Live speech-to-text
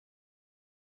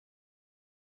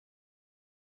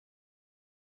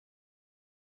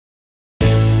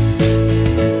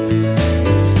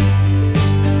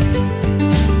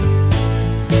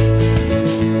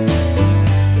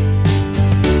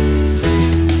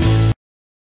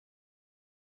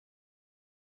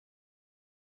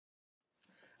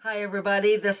Hi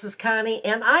everybody, this is Connie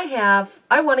and I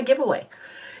won a giveaway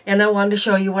and I wanted to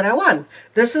show you what I won.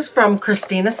 This is from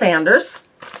Christina Sanders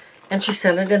and she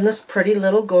sent it in this pretty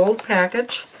little gold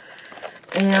package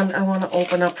and I want to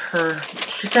open up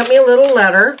she sent me a little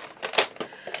letter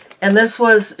and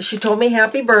she told me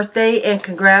happy birthday and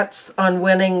congrats on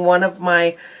winning one of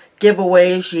my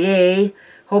giveaways, yay.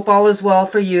 Hope all is well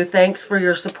for you. Thanks for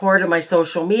your support of my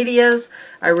social medias.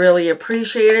 I really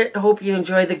appreciate it. Hope you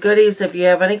enjoy the goodies. If you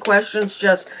have any questions,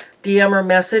 just DM or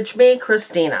message me,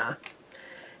 Christina.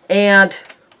 And,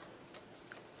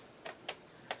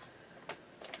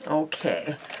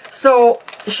 okay. So,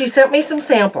 she sent me some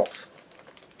samples.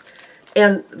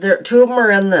 And two of them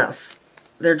are in this.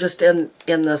 They're just in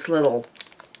this little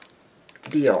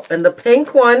deal. And the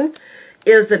pink one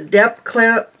is a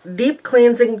deep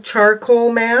cleansing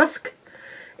charcoal mask,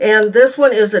 and this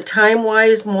one is a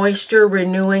time-wise moisture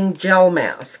renewing gel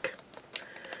mask.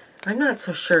 I'm not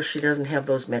so sure she doesn't have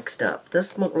those mixed up.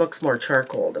 This looks more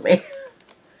charcoal to me.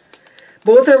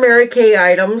 Both are Mary Kay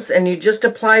items, and you just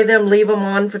apply them, leave them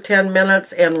on for 10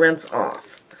 minutes, and rinse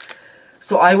off.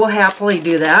 So I will happily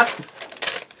do that.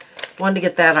 Wanted to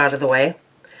get that out of the way.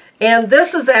 And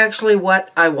this is actually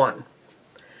what I won.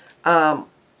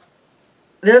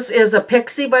 This is a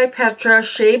Pixie by Petra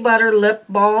Shea Butter Lip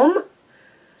Balm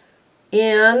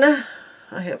in,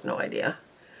 I have no idea,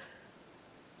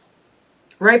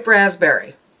 Ripe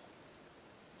Raspberry,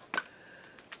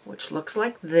 which looks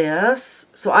like this.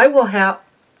 So I will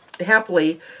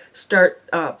happily start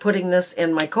putting this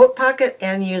in my coat pocket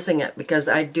and using it because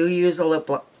I do use a lip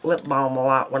balm a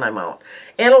lot when I'm out.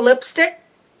 And a lipstick,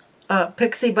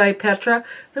 Pixie by Petra.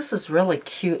 This is really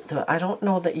cute, though. I don't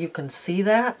know that you can see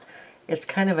that. It's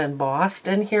kind of embossed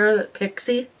in here, that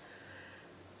Pixie.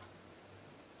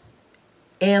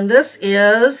 And this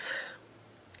is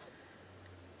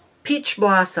Peach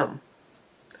Blossom.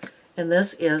 And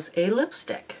this is a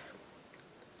lipstick.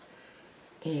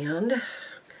 And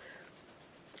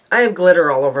I have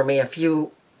glitter all over me. If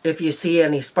you see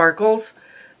any sparkles,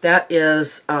 that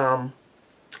is,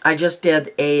 I just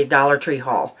did a Dollar Tree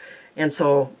haul. And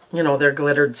so, you know, their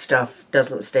glittered stuff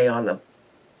doesn't stay on the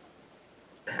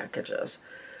packages.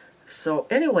 So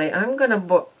anyway, I'm going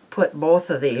to put both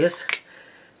of these,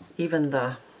 even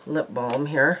the lip balm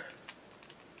here.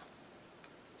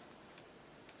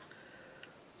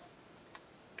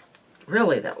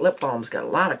 Really, that lip balm's got a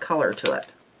lot of color to it.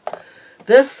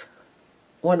 This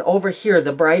one over here,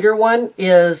 the brighter one,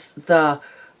 is the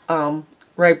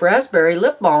Ripe Raspberry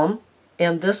Lip Balm,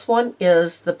 and this one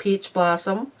is the Peach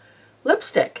Blossom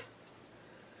Lipstick.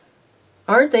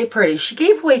 Aren't they pretty? She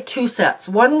gave away two sets.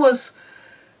 One was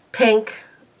pink,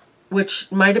 which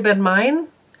might have been mine,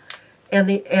 and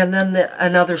then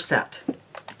another set.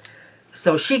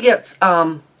 So she gets,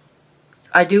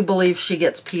 I do believe she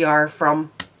gets PR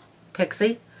from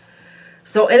Pixie.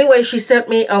 So anyway, she sent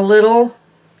me a little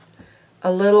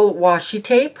washi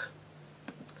tape,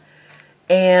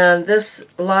 and a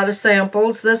lot of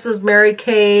samples. This is Mary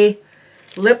Kay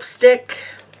lipstick.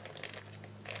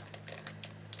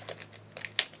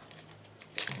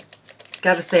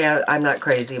 Gotta say, I'm not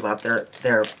crazy about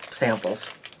their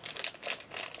samples.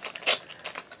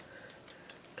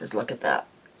 Because look at that.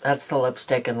 That's the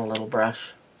lipstick and the little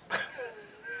brush.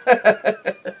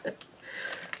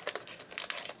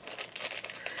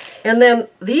 And then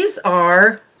these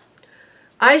are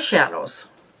eyeshadows.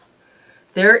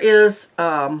 There is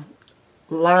Lime,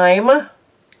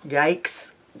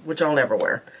 yikes, which I'll never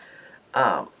wear.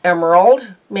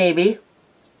 Emerald, maybe.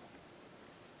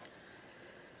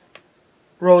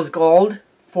 Rose Gold,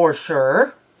 for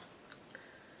sure.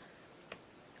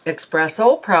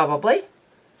 Espresso, probably.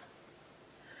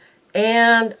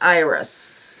 And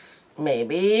Iris,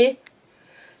 maybe.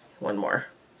 One more.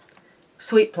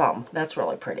 Sweet Plum, that's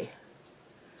really pretty.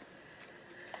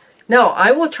 Now, I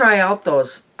will try out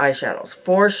those eyeshadows,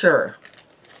 for sure.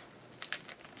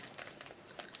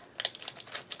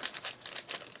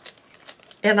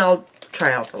 And I'll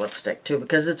try out the lipstick, too,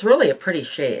 because it's really a pretty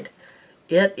shade.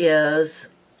 It is,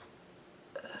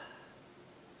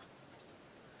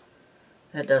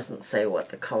 it doesn't say what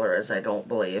the color is, I don't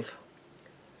believe.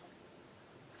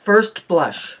 First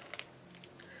Blush.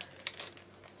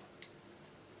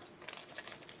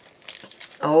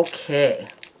 Okay.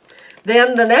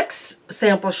 Then the next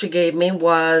sample she gave me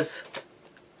was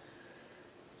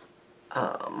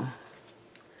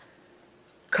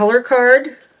Color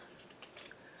Card.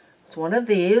 It's one of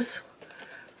these.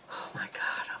 Oh my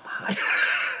God, I'm hot.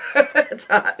 It's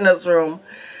hot in this room.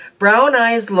 Brown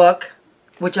Eyes Look,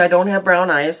 which I don't have brown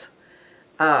eyes.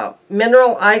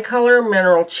 Mineral Eye Color,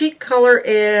 Mineral Cheek Color,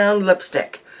 and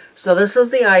Lipstick. So this is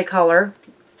the eye color.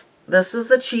 This is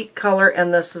the cheek color,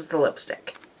 and this is the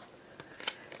lipstick.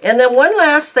 And then one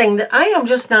last thing that I am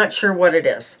just not sure what it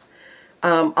is.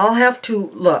 I'll have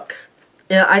to look.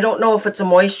 Yeah, I don't know if it's a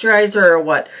moisturizer or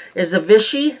what. Is a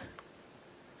Vichy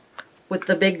with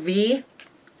the big V.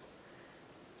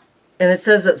 And it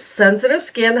says it's sensitive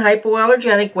skin,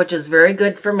 hypoallergenic, which is very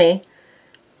good for me.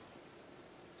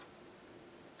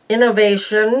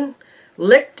 Innovation,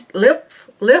 Lift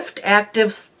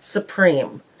Active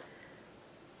Supreme.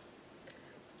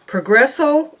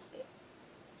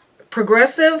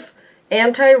 Progressive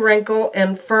anti-wrinkle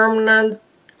and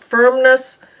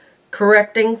firmness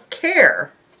correcting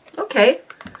care. Okay,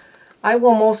 I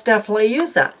will most definitely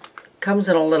use that. Comes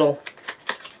in a little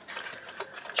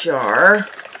jar.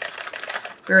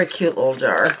 Very cute little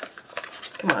jar.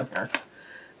 Come on here.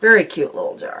 Very cute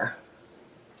little jar.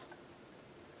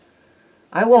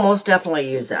 I will most definitely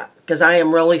use that because I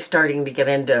am really starting to get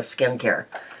into skincare.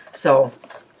 So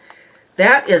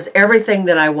that is everything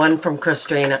that I won from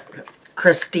Christina.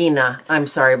 I'm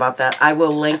sorry about that. I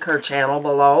will link her channel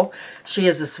below. She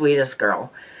is the sweetest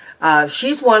girl.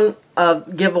 She's won a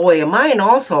giveaway of mine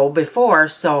also before,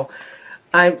 so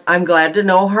I'm glad to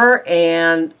know her,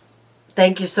 and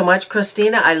thank you so much,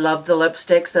 Christina. I love the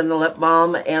lipsticks and the lip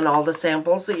balm and all the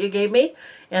samples that you gave me,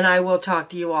 and I will talk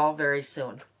to you all very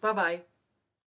soon. Bye-bye.